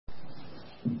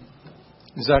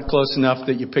Is that close enough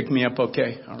that you picked me up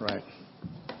okay? All right.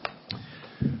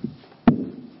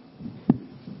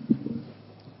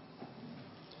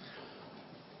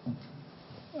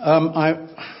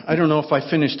 I don't know if I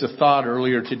finished a thought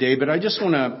earlier today, but I just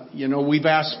want to, we've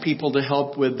asked people to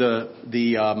help with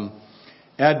the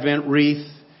Advent wreath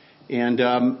and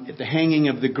the hanging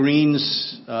of the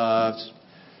greens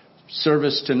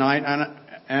service tonight.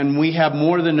 And we have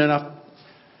more than enough.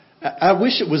 I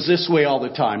wish it was this way all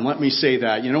the time. Let me say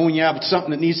that. When you have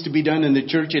something that needs to be done in the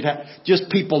church, you'd have just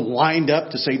people lined up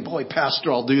to say, boy,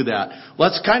 Pastor, I'll do that. Well,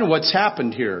 that's kind of what's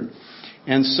happened here.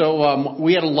 And so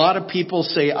we had a lot of people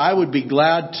say, I would be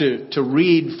glad to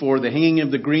read for the hanging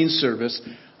of the green service.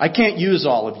 I can't use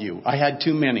all of you. I had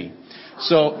too many.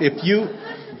 So if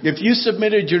you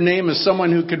submitted your name as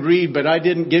someone who could read, but I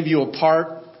didn't give you a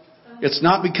part, it's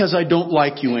not because I don't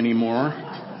like you anymore.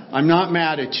 I'm not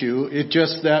mad at you. It's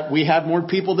just that we had more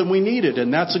people than we needed,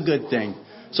 and that's a good thing.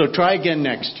 So try again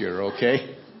next year,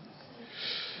 okay?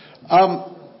 I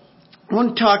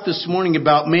want to talk this morning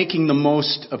about making the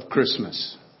most of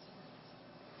Christmas.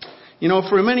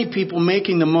 For many people,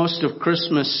 making the most of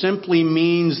Christmas simply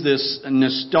means this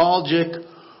nostalgic,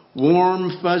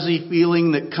 warm, fuzzy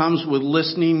feeling that comes with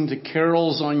listening to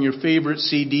carols on your favorite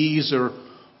CDs or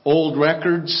old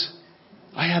records.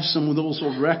 I have some of those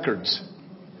old records.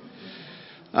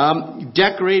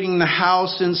 Decorating the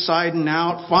house inside and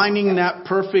out, finding that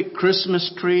perfect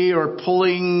Christmas tree or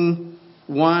pulling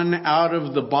one out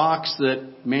of the box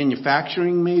that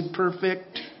manufacturing made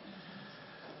perfect.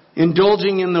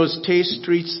 Indulging in those taste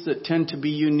treats that tend to be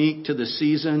unique to the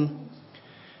season.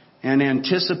 And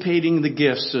anticipating the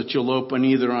gifts that you'll open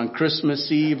either on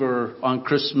Christmas Eve or on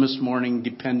Christmas morning,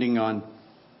 depending on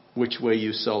which way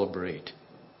you celebrate.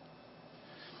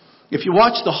 If you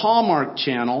watch the Hallmark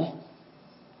Channel,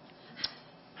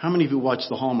 how many of you watch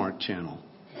the Hallmark Channel?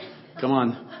 Come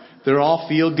on. They're all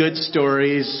feel-good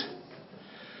stories.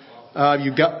 We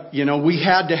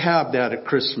had to have that at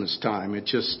Christmas time.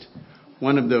 It's just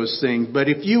one of those things. But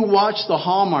if you watch the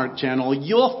Hallmark Channel,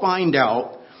 you'll find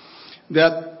out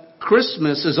that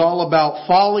Christmas is all about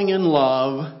falling in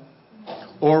love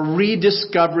or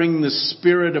rediscovering the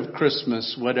spirit of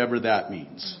Christmas, whatever that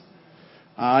means.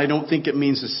 I don't think it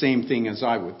means the same thing as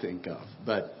I would think of,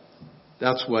 but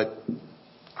that's what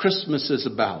Christmas is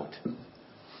about.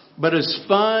 But as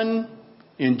fun,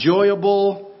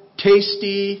 enjoyable,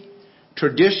 tasty,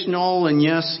 traditional, and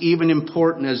yes, even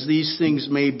important as these things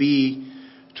may be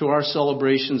to our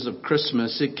celebrations of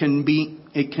Christmas, it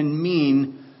can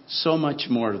mean so much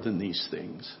more than these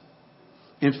things.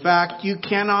 In fact, you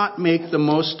cannot make the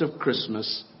most of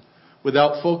Christmas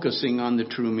without focusing on the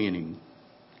true meaning.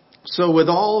 So with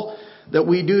all that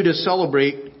we do to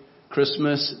celebrate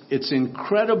Christmas, it's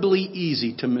incredibly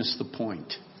easy to miss the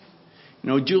point.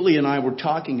 Julie and I were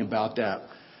talking about that.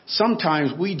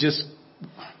 Sometimes we get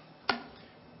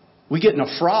in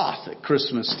a froth at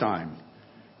Christmas time.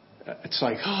 It's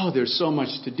like, there's so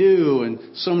much to do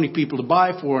and so many people to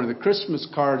buy for and the Christmas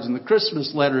cards and the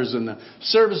Christmas letters and the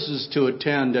services to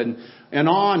attend and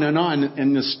on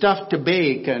and the stuff to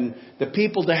bake and the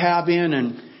people to have in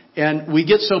and we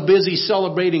get so busy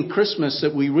celebrating Christmas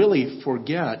that we really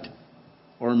forget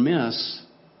or miss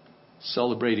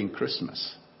celebrating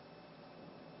Christmas.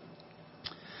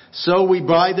 So we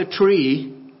buy the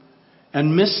tree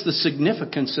and miss the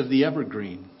significance of the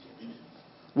evergreen.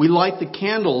 We light the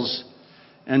candles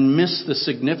and miss the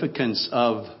significance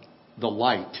of the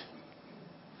light.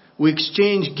 We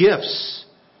exchange gifts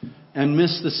and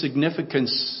miss the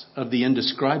significance of the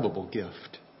indescribable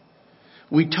gift.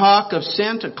 We talk of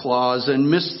Santa Claus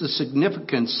and miss the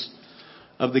significance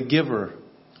of the giver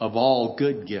of all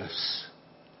good gifts.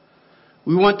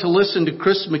 We want to listen to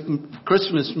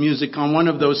Christmas music on one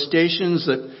of those stations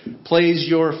that plays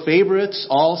your favorites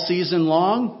all season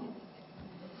long.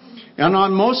 And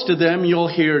on most of them, you'll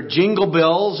hear Jingle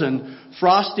Bells and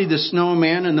Frosty the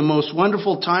Snowman and the most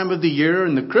wonderful time of the year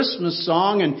and the Christmas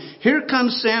song and Here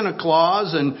Comes Santa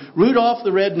Claus and Rudolph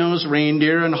the Red-Nosed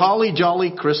Reindeer and Holly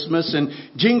Jolly Christmas and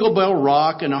Jingle Bell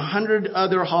Rock and 100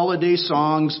 other holiday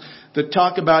songs that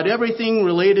talk about everything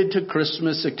related to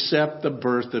Christmas except the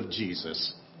birth of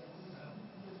Jesus.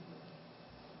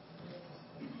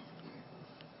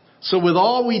 So with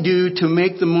all we do to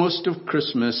make the most of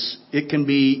Christmas, it can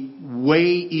be way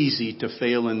easy to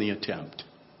fail in the attempt.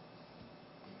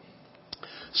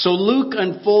 So Luke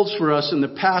unfolds for us in the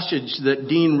passage that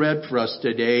Dean read for us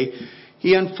today.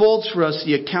 He unfolds for us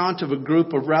the account of a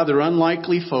group of rather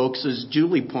unlikely folks, as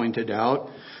Julie pointed out,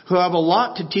 who have a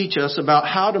lot to teach us about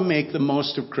how to make the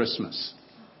most of Christmas.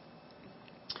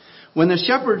 When the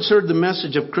shepherds heard the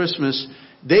message of Christmas,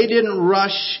 They didn't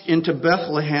rush into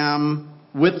Bethlehem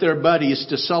with their buddies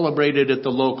to celebrate it at the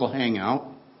local hangout.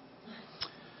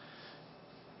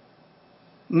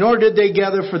 Nor did they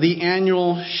gather for the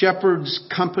annual Shepherd's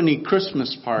Company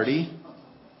Christmas party,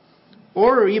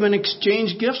 or even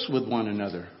exchange gifts with one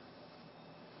another.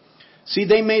 See,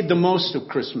 they made the most of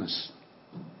Christmas.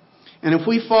 And if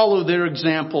we follow their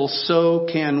example, so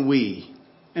can we.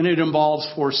 And it involves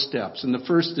 4 steps. And the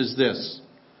first is this: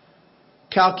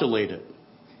 calculate it.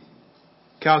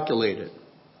 Calculate it.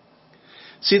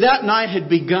 See, that night had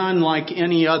begun like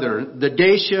any other. The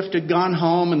day shift had gone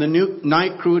home and the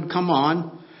night crew had come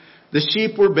on. The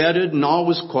sheep were bedded and all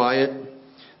was quiet.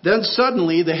 Then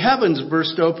suddenly the heavens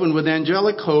burst open with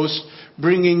angelic hosts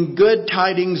bringing good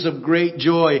tidings of great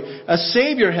joy. A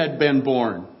Savior had been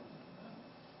born.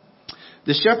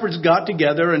 The shepherds got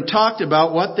together and talked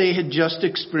about what they had just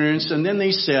experienced, and then they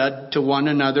said to one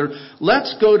another,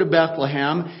 "Let's go to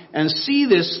Bethlehem and see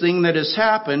this thing that has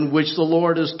happened, which the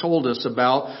Lord has told us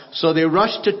about." So they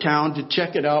rushed to town to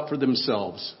check it out for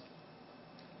themselves.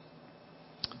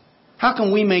 How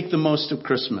can we make the most of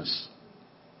Christmas?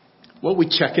 Well, we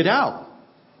check it out.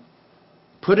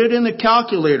 Put it in the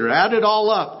calculator. Add it all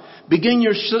up. Begin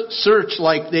your search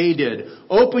like they did.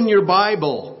 Open your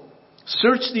Bible.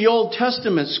 Search the Old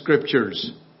Testament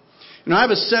scriptures. And I have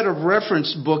a set of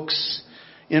reference books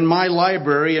in my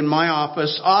library, in my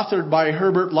office, authored by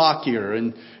Herbert Lockyer.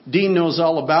 And Dean knows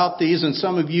all about these, and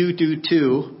some of you do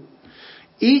too.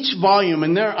 Each volume,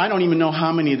 and I don't even know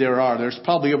how many there are. There's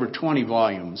probably over 20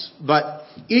 volumes. But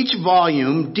each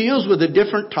volume deals with a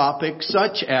different topic,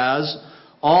 such as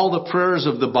all the prayers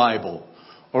of the Bible,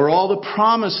 or all the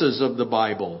promises of the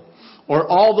Bible, or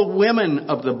all the women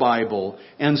of the Bible,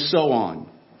 and so on.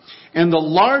 And the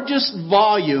largest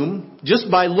volume, just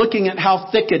by looking at how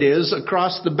thick it is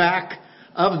across the back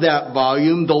of that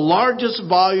volume, the largest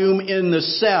volume in the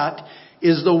set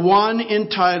is the one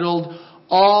entitled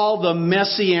All the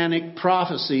Messianic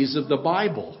Prophecies of the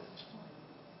Bible.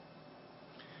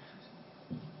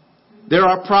 There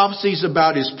are prophecies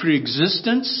about His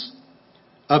preexistence,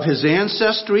 of His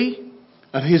ancestry,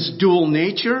 of His dual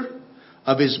nature,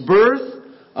 of His birth,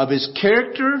 of His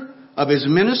character, of His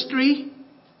ministry,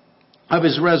 of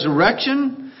His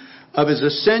resurrection, of His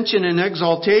ascension and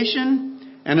exaltation,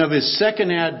 and of His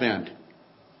second advent.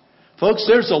 Folks,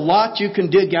 there's a lot you can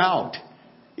dig out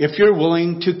if you're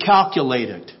willing to calculate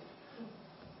it.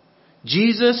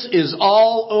 Jesus is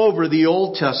all over the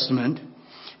Old Testament.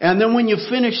 And then when you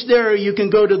finish there, you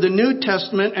can go to the New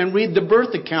Testament and read the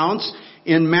birth accounts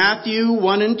in Matthew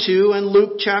 1 and 2 and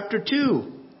Luke chapter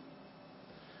 2.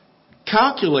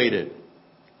 Calculate it.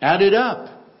 Add it up.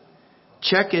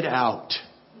 Check it out.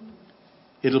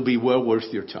 It'll be well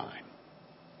worth your time.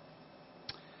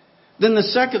 Then the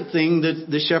second thing that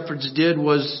the shepherds did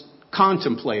was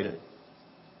contemplate it.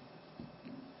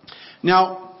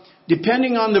 Now,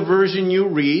 depending on the version you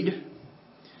read,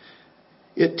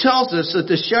 it tells us that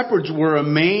the shepherds were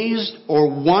amazed or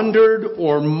wondered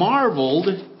or marveled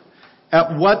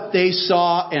at what they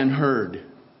saw and heard.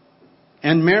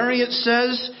 And Mary, it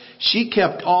says, she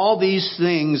kept all these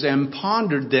things and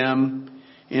pondered them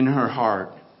in her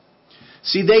heart.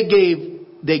 See,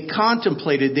 they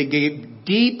contemplated, they gave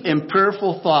deep and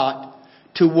prayerful thought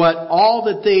to what all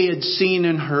that they had seen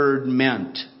and heard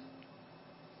meant.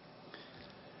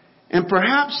 And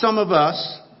perhaps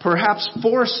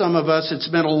for some of us, it's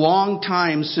been a long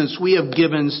time since we have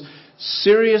given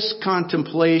serious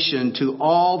contemplation to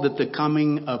all that the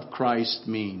coming of Christ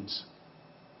means.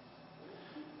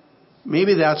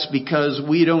 Maybe that's because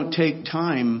we don't take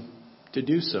time to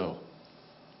do so,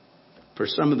 for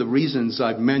some of the reasons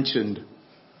I've mentioned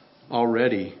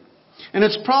already. And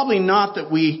it's probably not that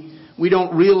we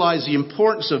don't realize the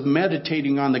importance of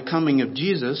meditating on the coming of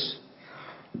Jesus.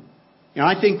 And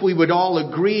I think we would all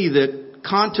agree that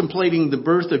contemplating the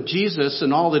birth of Jesus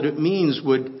and all that it means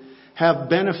would have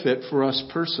benefit for us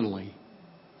personally.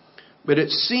 But it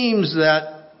seems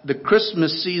that the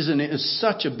Christmas season is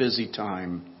such a busy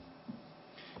time.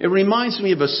 It reminds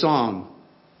me of a song.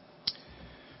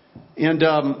 And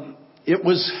it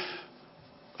was,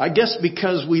 I guess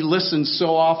because we listened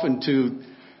so often to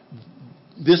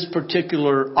this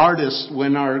particular artist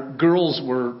when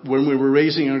we were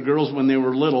raising our girls when they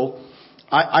were little,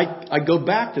 I go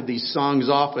back to these songs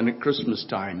often at Christmas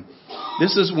time.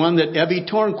 This is one that Evie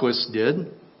Tornquist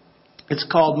did. It's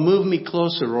called Move Me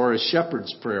Closer, or A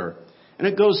Shepherd's Prayer. And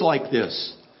it goes like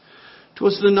this.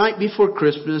 'Twas the night before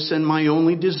Christmas, and my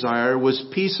only desire was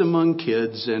peace among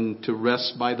kids and to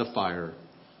rest by the fire.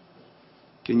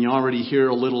 Can you already hear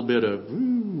a little bit of,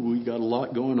 we got a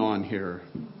lot going on here.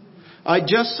 I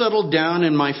just settled down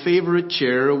in my favorite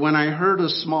chair when I heard a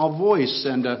small voice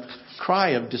and a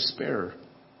cry of despair.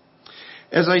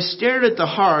 As I stared at the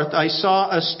hearth, I saw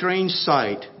a strange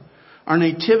sight. Our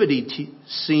nativity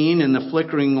scene in the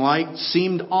flickering light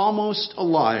seemed almost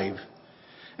alive.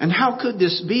 And how could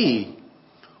this be?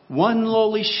 One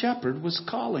lowly shepherd was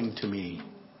calling to me.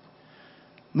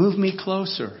 Move me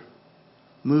closer.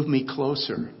 Move me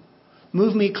closer.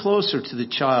 Move me closer to the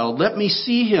child. Let me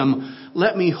see him.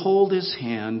 Let me hold his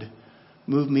hand.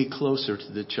 Move me closer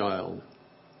to the child.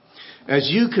 As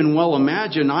you can well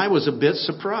imagine, I was a bit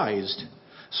surprised.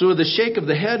 So with a shake of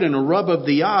the head and a rub of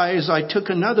the eyes, I took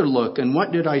another look. And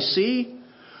what did I see?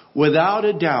 Without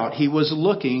a doubt, he was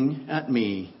looking at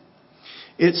me.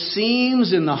 It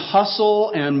seems in the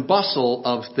hustle and bustle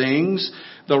of things,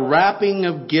 the wrapping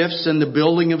of gifts and the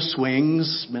building of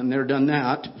swings, been there, done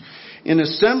that. In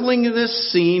assembling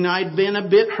this scene, I'd been a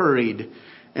bit hurried,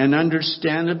 and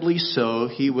understandably so,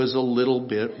 he was a little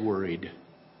bit worried.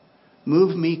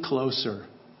 Move me closer.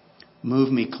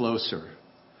 Move me closer.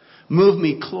 Move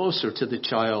me closer to the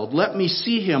child. Let me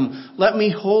see him. Let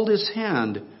me hold his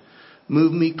hand.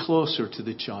 Move me closer to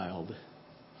the child.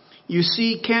 You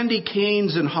see, candy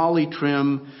canes and holly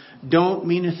trim don't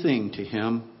mean a thing to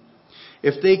him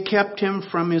if they kept him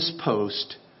from his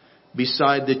post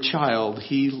beside the child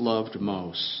he loved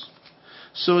most.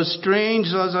 So as strange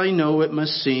as I know it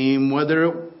must seem,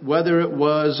 whether it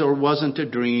was or wasn't a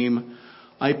dream,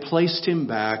 I placed him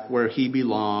back where he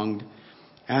belonged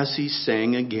as he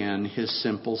sang again his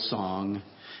simple song.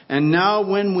 And now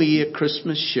when we at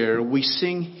Christmas share, we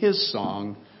sing his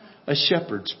song, a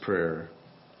shepherd's prayer.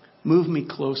 Move me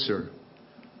closer.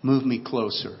 Move me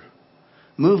closer.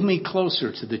 Move me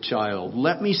closer to the child.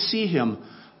 Let me see him.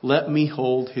 Let me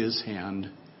hold his hand.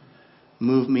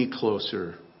 Move me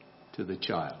closer to the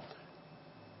child.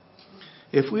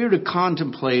 If we are to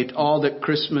contemplate all that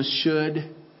Christmas should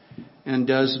and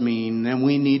does mean, then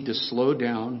we need to slow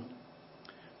down.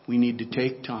 We need to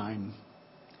take time.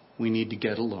 We need to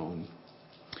get alone.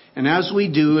 And as we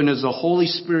do, and as the Holy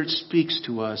Spirit speaks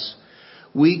to us,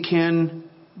 we can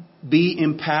be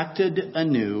impacted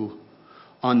anew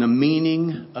on the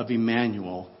meaning of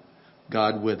Emmanuel,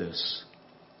 God with us.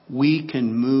 We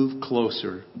can move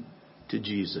closer to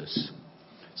Jesus.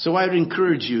 So I would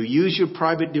encourage you, use your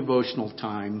private devotional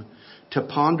time to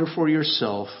ponder for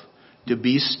yourself, to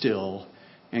be still,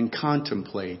 and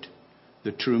contemplate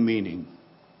the true meaning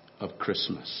of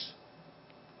Christmas.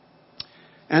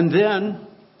 And then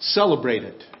celebrate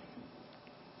it.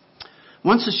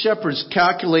 Once the shepherds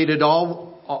calculated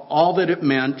all that it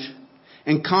meant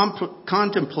and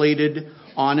contemplated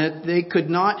on it, they could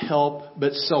not help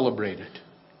but celebrate it.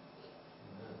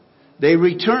 They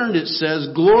returned, it says,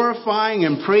 glorifying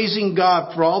and praising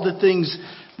God for all the things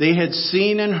they had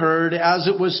seen and heard as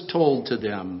it was told to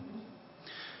them.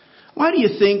 Why do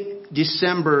you think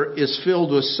December is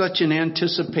filled with such an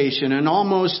anticipation and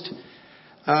almost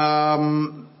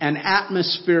an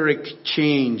atmospheric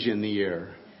change in the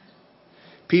air?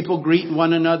 People greet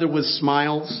one another with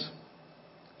smiles,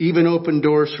 even open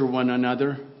doors for one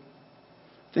another.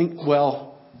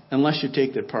 Unless you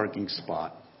take the parking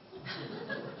spot.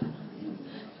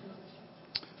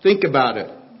 Think about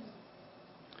it.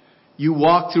 You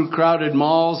walk through crowded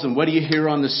malls, and what do you hear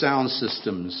on the sound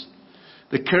systems?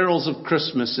 The carols of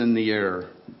Christmas in the air.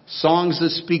 Songs that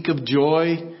speak of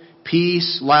joy,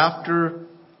 peace, laughter,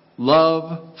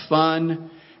 love,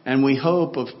 fun, and we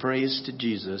hope of praise to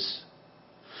Jesus.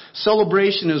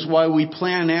 Celebration is why we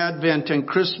plan Advent and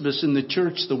Christmas in the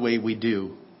church the way we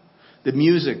do. The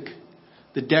music,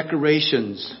 the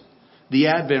decorations, the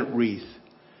Advent wreath,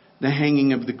 the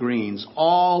hanging of the greens,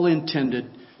 all intended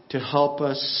to help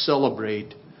us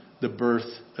celebrate the birth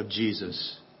of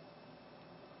Jesus.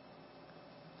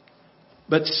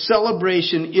 But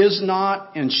celebration is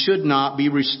not and should not be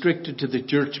restricted to the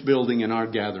church building and our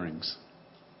gatherings.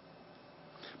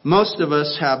 Most of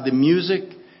us have the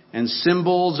music and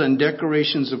symbols and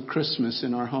decorations of Christmas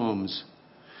in our homes.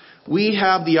 We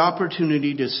have the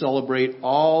opportunity to celebrate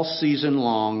all season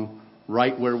long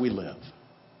right where we live.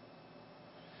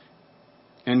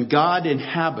 And God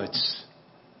inhabits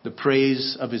the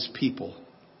praise of His people.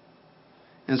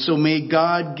 And so may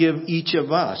God give each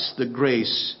of us the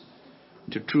grace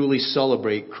to truly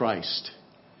celebrate Christ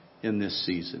in this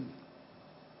season.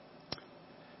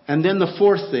 And then the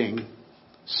fourth thing,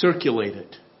 circulate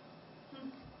it.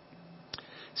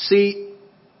 See,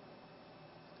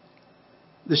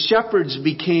 the shepherds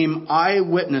became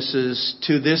eyewitnesses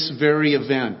to this very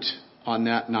event on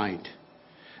that night.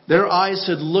 Their eyes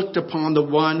had looked upon the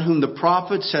one whom the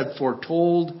prophets had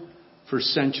foretold for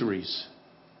centuries.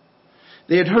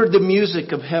 They had heard the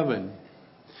music of heaven.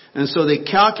 And so they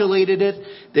calculated it,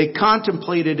 they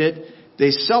contemplated it,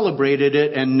 they celebrated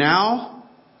it, and now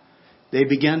they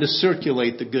began to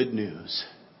circulate the good news.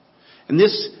 And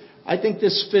I think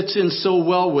this fits in so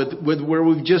well with where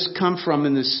we've just come from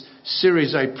in this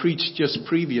series I preached just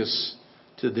previous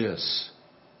to this.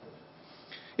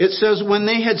 It says, when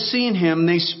they had seen him,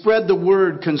 they spread the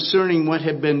word concerning what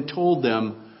had been told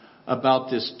them about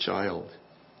this child.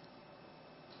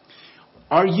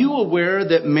 Are you aware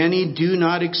that many do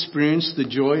not experience the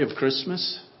joy of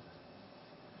Christmas?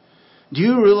 Do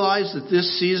you realize that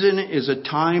this season is a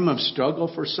time of struggle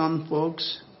for some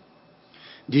folks?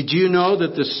 Did you know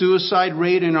that the suicide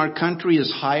rate in our country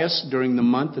is highest during the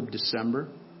month of December?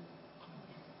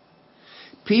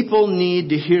 People need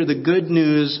to hear the good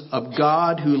news of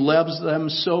God who loves them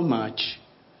so much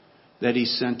that He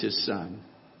sent His Son.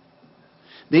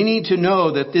 They need to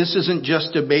know that this isn't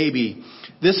just a baby.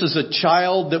 This is a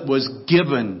child that was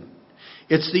given.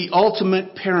 It's the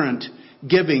ultimate parent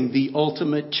giving the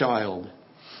ultimate child.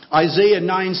 Isaiah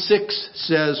 9:6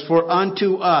 says, "For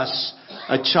unto us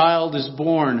a child is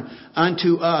born,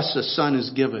 unto us a son is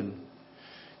given."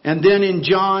 And then in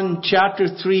John chapter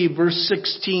 3, verse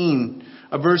 16,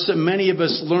 a verse that many of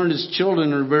us learned as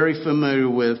children are very familiar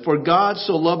with. "For God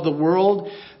so loved the world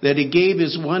that He gave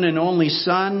His one and only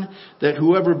Son, that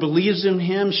whoever believes in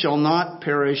Him shall not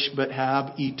perish but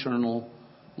have eternal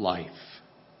life."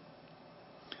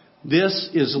 This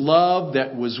is love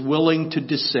that was willing to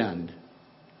descend.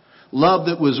 Love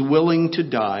that was willing to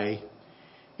die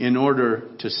in order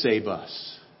to save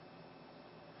us.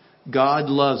 God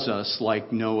loves us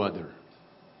like no other.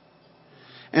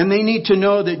 And they need to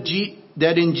know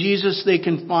that in Jesus they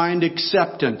can find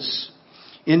acceptance.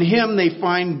 In Him they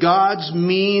find God's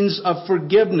means of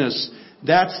forgiveness.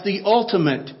 That's the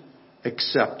ultimate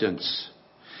acceptance.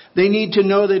 They need to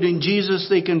know that in Jesus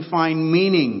they can find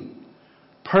meaning,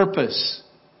 purpose,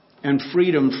 and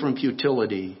freedom from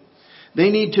futility. They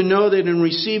need to know that in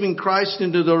receiving Christ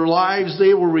into their lives,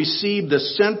 they will receive the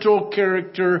central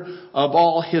character of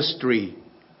all history,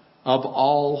 of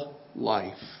all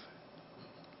life.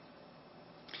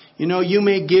 You know, you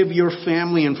may give your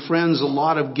family and friends a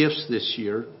lot of gifts this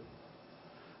year,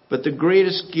 but the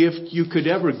greatest gift you could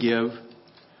ever give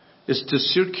is to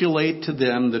circulate to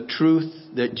them the truth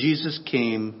that Jesus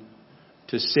came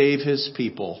to save His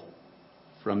people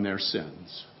from their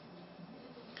sins.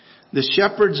 The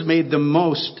shepherds made the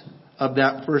most of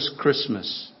that first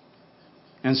Christmas,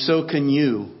 and so can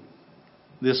you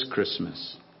this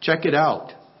Christmas. Check it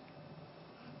out.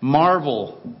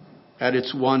 Marvel at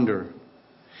its wonder.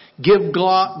 Give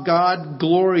God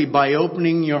glory by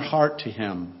opening your heart to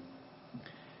Him.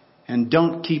 And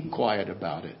don't keep quiet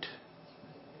about it.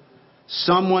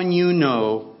 Someone you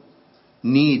know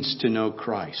needs to know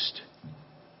Christ.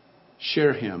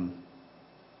 Share Him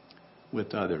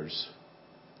with others.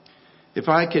 If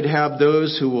I could have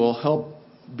those who will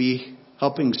be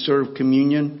helping serve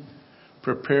communion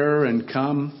prepare and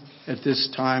come at this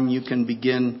time, you can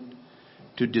begin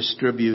to distribute